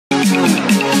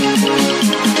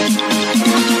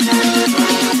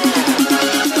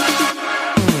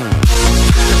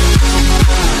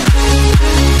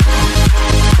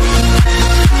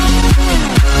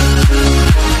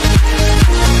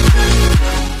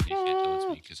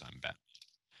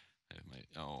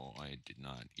I did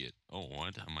not get... Oh,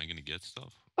 what? Am I gonna get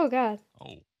stuff? Oh, God.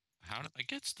 Oh, how did I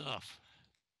get stuff?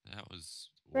 That was...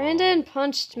 Brandon Whoa.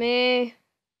 punched Oh, me.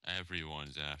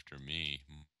 everyone's after me.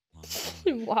 My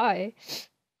gosh. Why?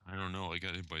 I don't know. I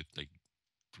got hit by like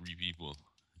 3 people.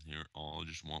 They all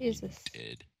just want me Jesus.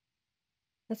 dead.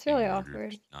 That's And really murdered,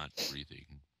 awkward. not breathing.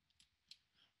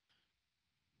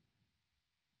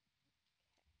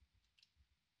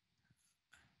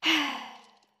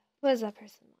 What does that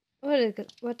person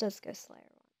want? What does Ghost Slayer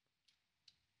want?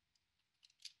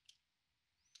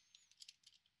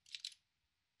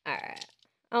 Alright.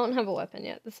 I don't have a weapon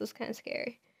yet. This is kind of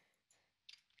scary.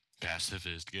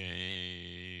 Pacifist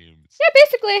games. Yeah,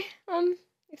 basically.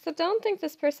 Except I don't think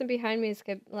this person behind me is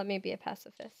gonna let me be a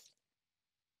pacifist.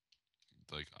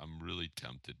 Like, I'm really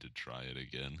tempted to try it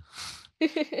again.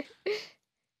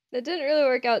 That didn't really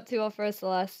work out too well for us the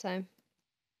last time.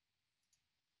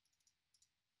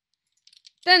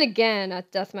 Then again,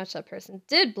 at deathmatch, that person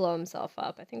did blow himself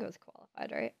up. I think it was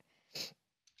qualified, right?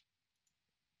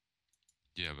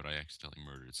 Yeah, but I accidentally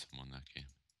murdered someone that game.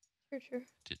 Sure.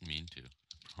 Didn't mean to.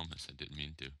 I promise I didn't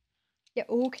mean to. Yeah,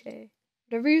 okay.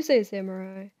 Whatever you say,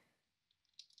 Samurai.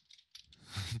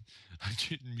 I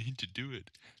didn't mean to do it.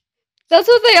 That's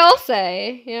what they all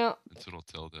say, you know. That's what I'll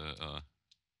tell the,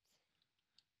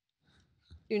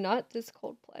 Do not diss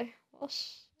Coldplay. Well,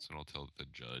 That's what I'll tell the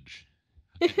judge.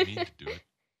 I didn't mean to do it.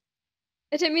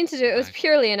 I didn't mean to do it. It was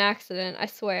purely an accident, I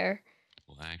swear.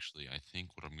 Well, actually, I think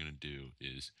what I'm gonna do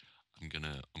is I'm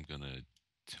gonna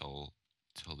tell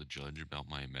the judge about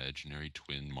my imaginary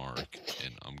twin Mark,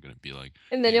 and I'm gonna be like,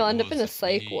 And then you'll end up in a wasn't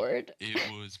psych me, ward.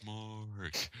 It was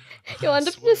Mark. You'll I end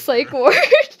up in a psych swear."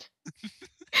 ward.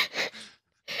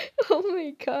 Oh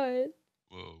my god.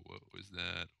 Whoa, what was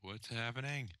that? What's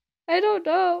happening? I don't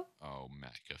know. Oh,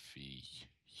 McAfee,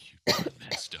 you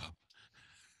messed up.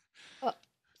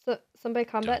 So somebody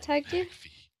combat Double tagged you?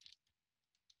 McAfee.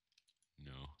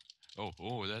 No.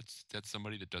 Oh, that's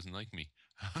somebody that doesn't like me.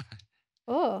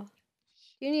 Oh,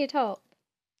 you need help.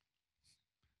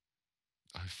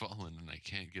 I've fallen and I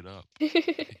can't get up.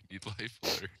 I need life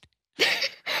alert.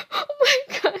 Oh my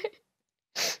god.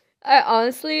 I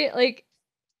honestly, like,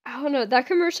 I don't know. That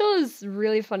commercial is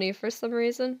really funny for some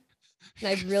reason. And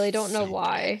I really don't know So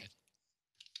why. bad.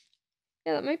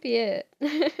 Yeah, that might be it.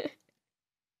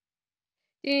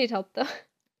 You need help, though.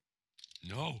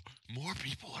 No, more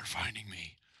people are finding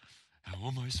me. How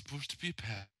am I supposed to be a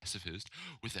pacifist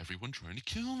with everyone trying to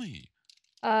kill me?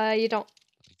 You don't.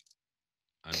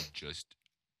 I'm just...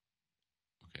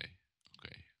 Okay.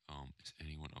 Is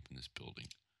anyone up in this building?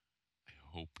 I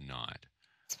hope not.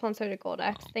 Sponsor to Gold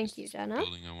Axe. Thank you, Is this Jenna. the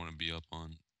building I want to be up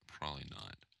on? Probably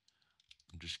not.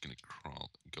 I'm just gonna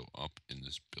go up in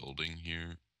this building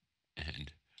here,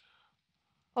 and...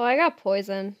 Oh, I got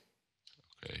poison.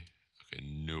 Okay,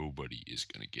 nobody is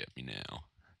gonna get me now.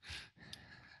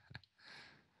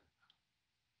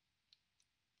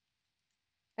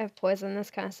 I have poison. This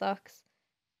kind of sucks.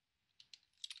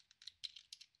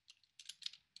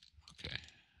 Okay,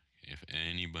 if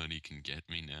anybody can get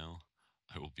me now,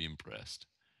 I will be impressed.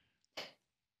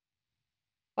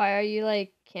 Why are you,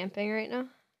 like, camping right now?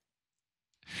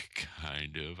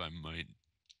 Kind of. I might...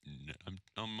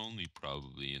 I'm only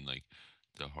probably in, like,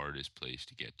 the hardest place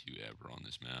to get to ever on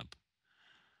this map.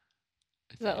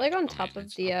 Is that, like, on top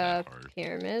of the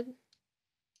pyramid?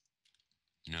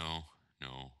 No.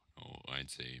 I'd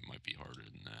say it might be harder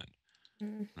than that.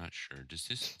 I'm not sure. Does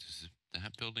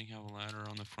that building have a ladder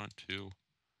on the front too?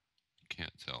 I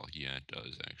can't tell. Yeah, it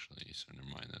does actually. So never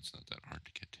mind. That's not that hard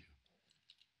to get to.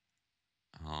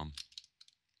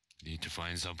 Need to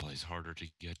find someplace harder to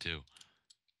get to.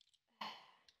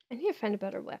 I need to find a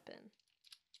better weapon.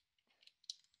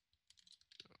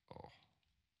 Oh.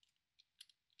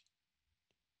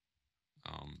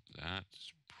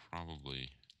 That's probably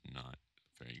not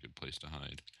a very good place to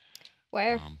hide.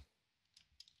 Where?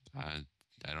 I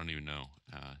don't even know.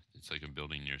 It's like a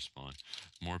building near spawn.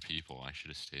 More people. I should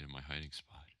have stayed in my hiding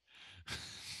spot.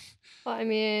 Well, I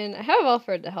mean, I have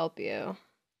offered to help you.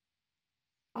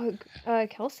 Oh,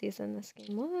 Kelsey's in this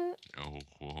game. What? Oh,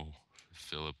 whoa.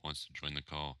 Philip wants to join the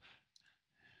call.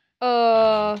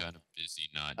 I'm kind of busy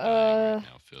not dying right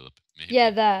now, Philip. Maybe,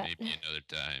 yeah, that. Maybe another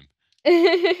time.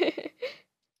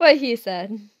 What he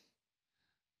said.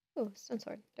 Oh, stone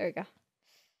sword. There we go.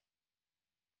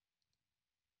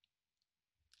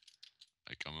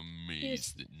 Like, I'm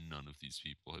amazed that none of these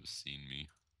people have seen me.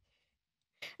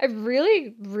 I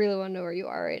really, really want to know where you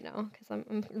are right now, because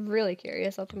I'm really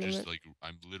curious at the moment.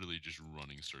 I'm literally just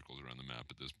running circles around the map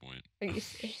at this point. Are you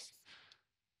serious?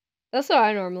 That's what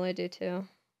I normally do, too.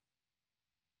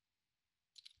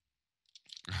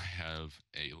 I have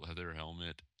a leather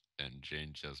helmet, and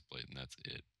Jane Chestplate, and that's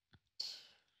it.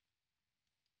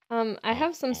 I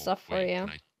have some stuff for wait, you.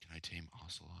 can I tame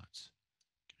ocelots?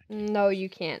 No, you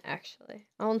can't actually.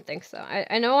 I don't think so.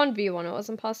 I know on V1 it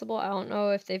wasn't possible. I don't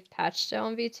know if they've patched it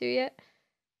on V2 yet,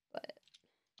 but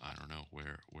I don't know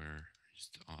where is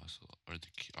the ocelot or the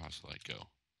ocelot go.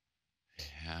 I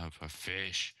have a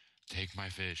fish. Take my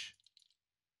fish.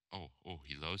 Oh,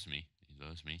 he loves me. He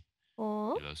loves me.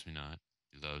 Aw. He loves me not.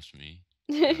 He loves me.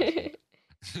 He loves me.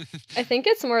 I think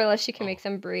it's more or less you can make Oh,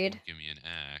 them breed. don't give me an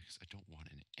axe. I don't want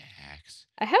an axe.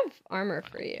 I have armor I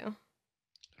for don't. you.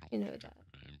 I don't You know care. that.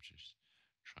 I'm just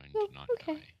trying No, to not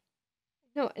okay. die.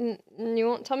 No, and you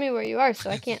won't tell me where you are, so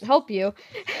I can't help you.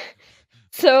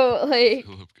 So, like...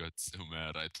 Philip got so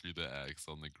mad. I threw the axe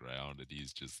on the ground, and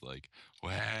he's just like,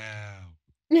 "Wow."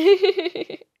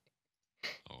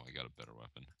 Oh, I got a better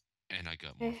weapon, and I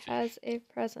got more It fish. has a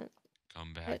present.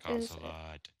 Come back, What is it?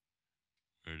 ocelot.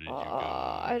 Where did you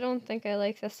I go? don't think I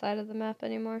like this side of the map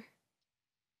anymore.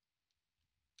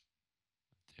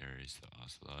 There is the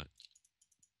ocelot.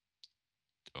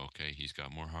 Okay, he's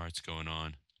got more hearts going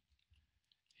on.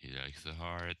 He likes the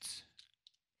hearts.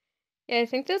 Yeah, I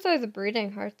think those are the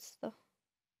breeding hearts, though.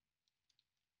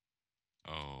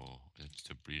 Oh, it's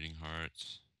the breeding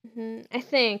hearts. I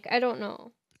think. I don't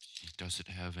know. He doesn't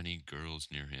have any girls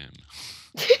near him.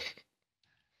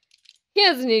 He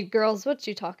doesn't need girls. What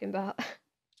you talking about?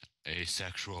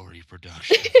 Asexual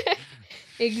reproduction.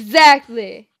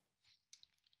 Exactly.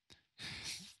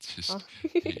 Just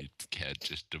the cat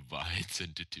just divides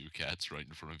into two cats right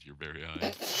in front of your very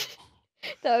eyes.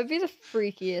 That would be the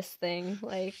freakiest thing.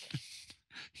 Like,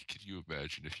 can you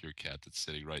imagine if your cat that's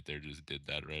sitting right there just did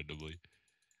that randomly?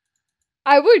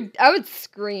 I would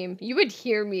scream. You would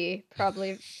hear me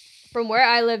probably from where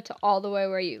I live to all the way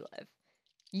where you live.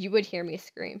 You would hear me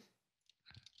scream.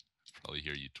 Probably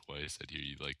hear you twice. I'd hear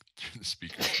you like through the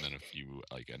speakers, and then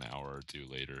an hour or two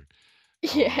later.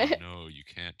 Yeah. Oh no, you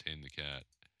can't tame the cat.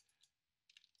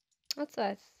 That's what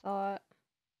I thought.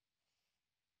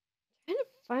 I'm trying to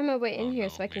find my way in here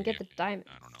so I can get the diamonds.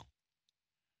 I don't know.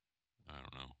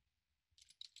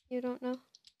 You don't know?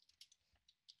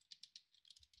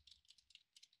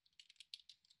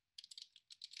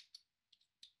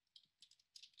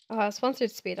 Oh,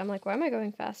 sponsored speed. I'm like, why am I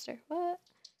going faster? What?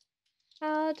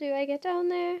 How do I get down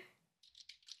there?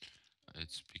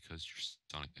 It's because you're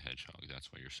Sonic the Hedgehog. That's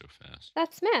why you're so fast.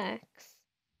 That's Max.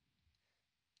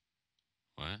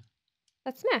 What?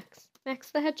 That's Max.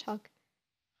 Max the Hedgehog.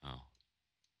 Oh.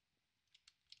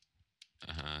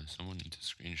 Someone needs a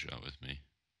screenshot with me.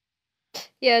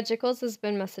 Yeah, Jickles has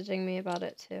been messaging me about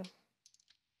it too.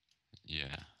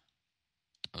 Yeah.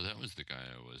 Oh, that was the guy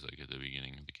I was like at the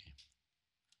beginning of the game.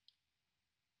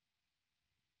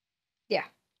 Yeah.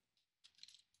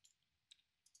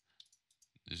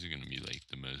 This is gonna be like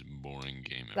the most boring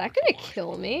game ever. Is that gonna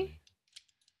kill me?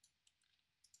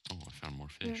 Oh, I found more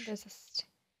fish. Yeah, there's a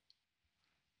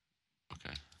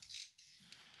Okay.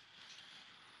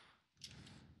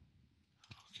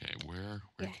 Okay, where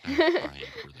can I hide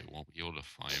where they won't be able to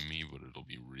find me, but it'll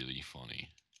be really funny?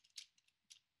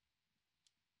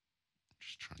 I'm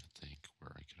just trying to think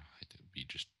where I could hide that would be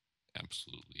just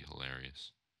absolutely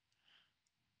hilarious.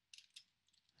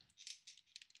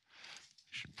 I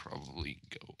should probably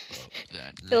go up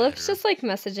that ladder. Philip's just like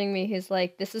messaging me. He's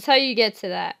like, this is how you get to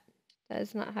that. That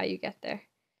is not how you get there.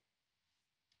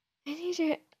 I need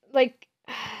to, like,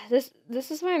 this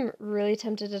is why I'm really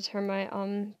tempted to turn my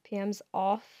PMs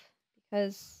off,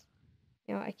 because,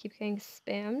 you know, I keep getting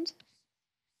spammed.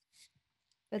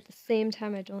 But at the same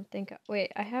time, I don't think...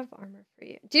 Wait, I have armor for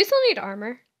you. Do you still need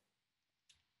armor?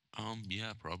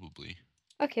 Yeah, probably.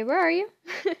 Okay, where are you?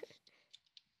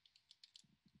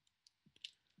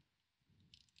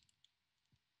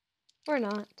 Or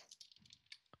not.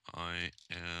 I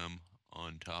am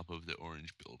on top of the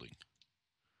orange building.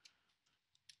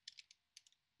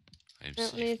 I'm I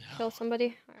don't safe need now. to kill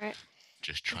somebody? Alright.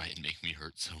 Just try and make me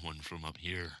hurt someone from up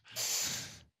here.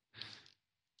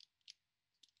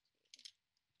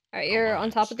 Alright, you're on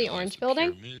top of the orange building?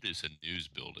 The pyramid is a news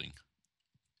building.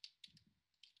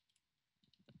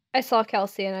 I saw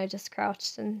Kelsey and I just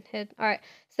crouched and hid. Alright,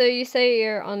 so you say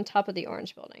you're on top of the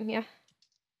orange building, yeah?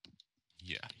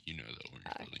 Yeah, you know the orange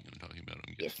building I'm talking about,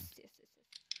 I'm guessing. Yes.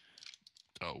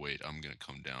 Oh, wait, I'm gonna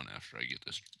come down after I get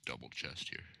this double chest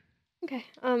here. Okay,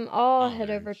 I'll head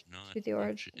over to the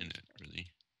orange. In it, really.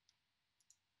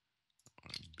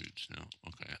 Boots now.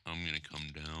 Okay, I'm gonna come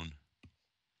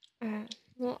down.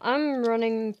 Well, I'm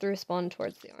running through spawn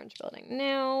towards the orange building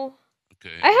now.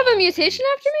 Okay. I have a mutation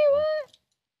after me? What?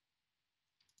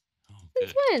 Oh,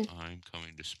 Since when? I'm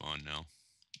coming to spawn now.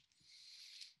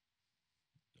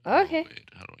 Okay. Oh, wait,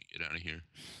 how do I get out of here?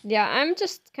 Yeah, I'm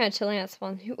just kind of chilling at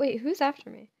spawn. Wait, who's after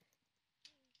me?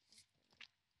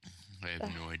 I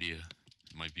have no idea.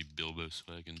 It might be Bilbo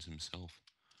Swaggins himself.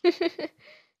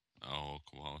 Oh,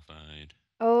 qualified.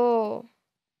 Oh.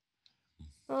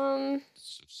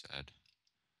 So sad.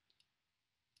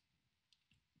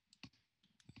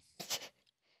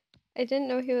 I didn't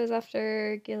know he was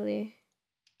after Gilly.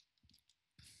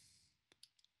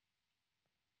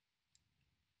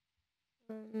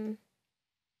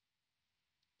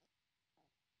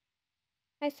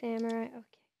 Hi, Samurai.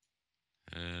 Okay.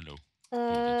 Hello.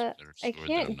 I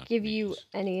can't give you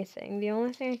anything. The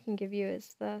only thing I can give you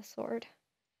is the sword,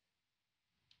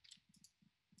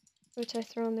 which I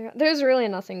throw in there. There's really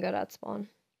nothing good at spawn.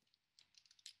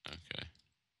 Okay.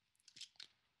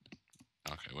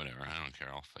 Okay, whatever. I don't care.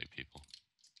 I'll fight people.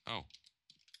 Oh.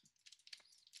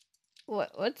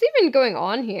 What's even going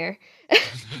on here?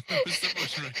 That was the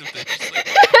most random thing. Just like,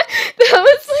 that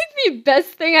was like the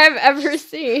best thing I've ever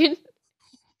seen.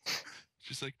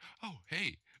 Just like, oh,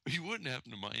 hey, you wouldn't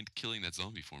happen to mind killing that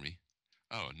zombie for me.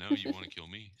 Oh, now you want to kill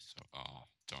me? So, oh,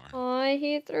 darn. Oh,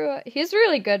 he threw it. He's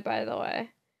really good, by the way.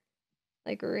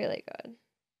 Like, really good.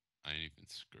 I ain't even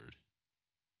scared.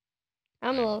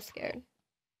 I'm a little scared.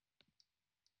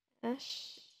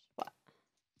 Ash, what?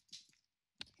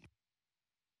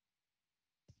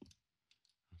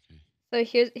 Okay. So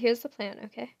here's the plan,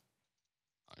 okay?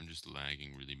 I'm just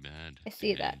lagging really bad. I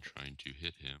see that. And trying to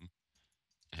hit him.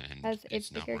 And As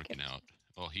it's not working gift. out.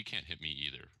 Well, he can't hit me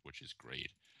either, which is great.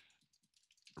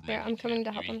 Here, I'm coming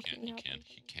to help him. He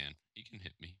can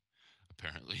hit me,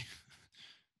 apparently.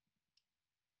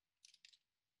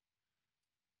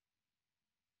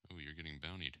 Oh, you're getting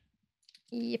bountied.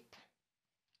 Yep.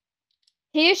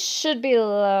 He should be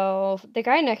low. The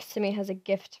guy next to me has a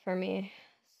gift for me.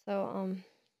 So,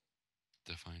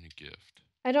 Define a gift.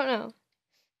 I don't know.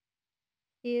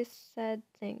 He said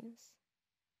things.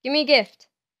 Give me a gift.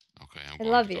 Okay, I'm I going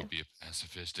love to you. go be a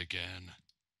pacifist again.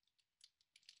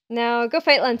 Now, go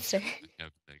fight Leinster.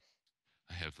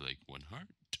 I have like 1 heart.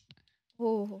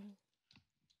 Oh.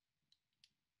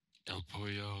 El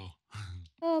Pollo.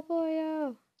 El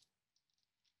Pollo.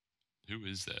 Who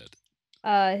is that?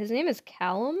 His name is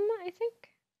Callum, I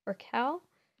think, or Cal.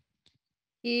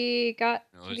 He got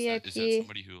VIP. Is that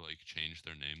somebody who like changed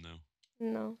their name though?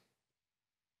 No.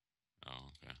 Oh,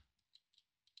 okay.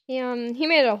 He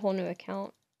made a whole new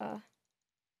account.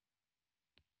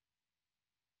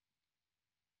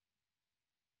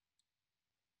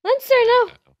 Leinster,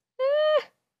 no. Ah!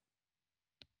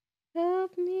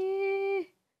 Help me.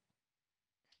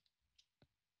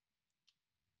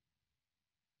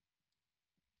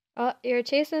 Oh, you're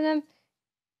chasing him?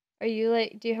 Are you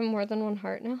like, do you have more than 1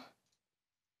 heart now?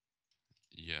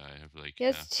 Yeah, I have like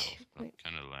Yes, half health, but I'm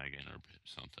kind of lagging or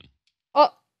something. Oh.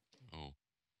 Oh.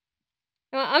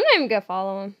 No, I'm not even gonna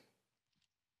follow him.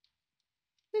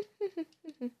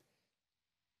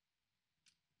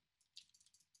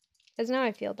 Because now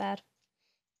I feel bad.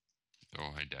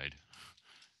 Oh, I died.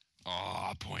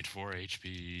 Oh, 0.4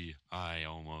 HP. I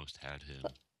almost had him.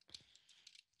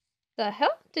 The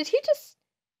hell? Did he just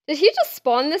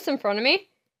spawn this in front of me?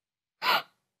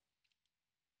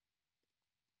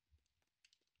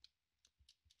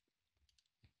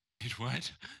 Wait,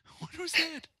 what? What was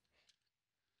that?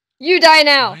 You die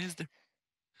now.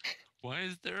 Why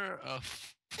is there a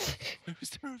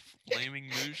flaming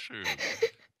mushroom?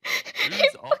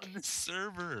 Who's on the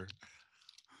server?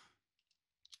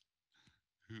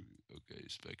 Okay,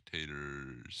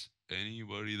 spectators.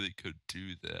 Anybody that could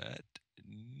do that?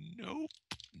 Nope.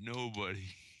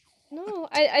 Nobody. No,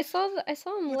 I saw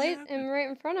him light him right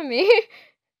in front of me.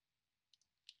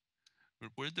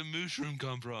 Where'd the mushroom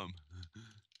come from?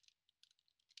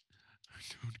 I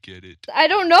don't get it. I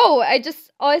don't know.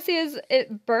 All I see is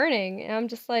it burning, and I'm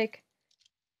just like,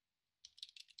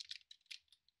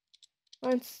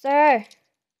 monster.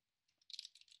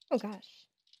 Oh gosh.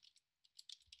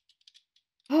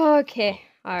 Okay.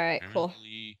 All right. Cool.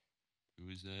 Who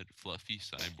is that? Fluffy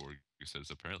Cyborg says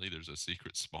apparently there's a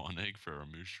secret spawn egg for a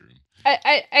mushroom.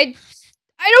 I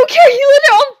don't care. He lit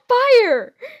it on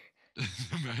fire.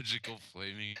 The magical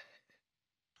flaming.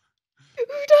 Who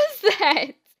does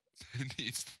that? It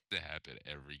needs to happen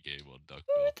every game on Duckbill.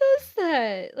 Who does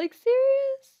that? Like,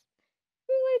 serious?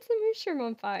 Who lights a mushroom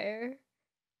on fire?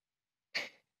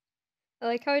 I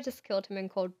like how I just killed him in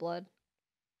cold blood.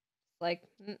 Like,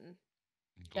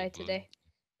 die today.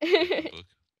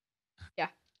 Yeah.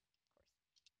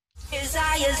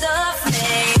 Desires of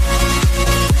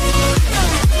me.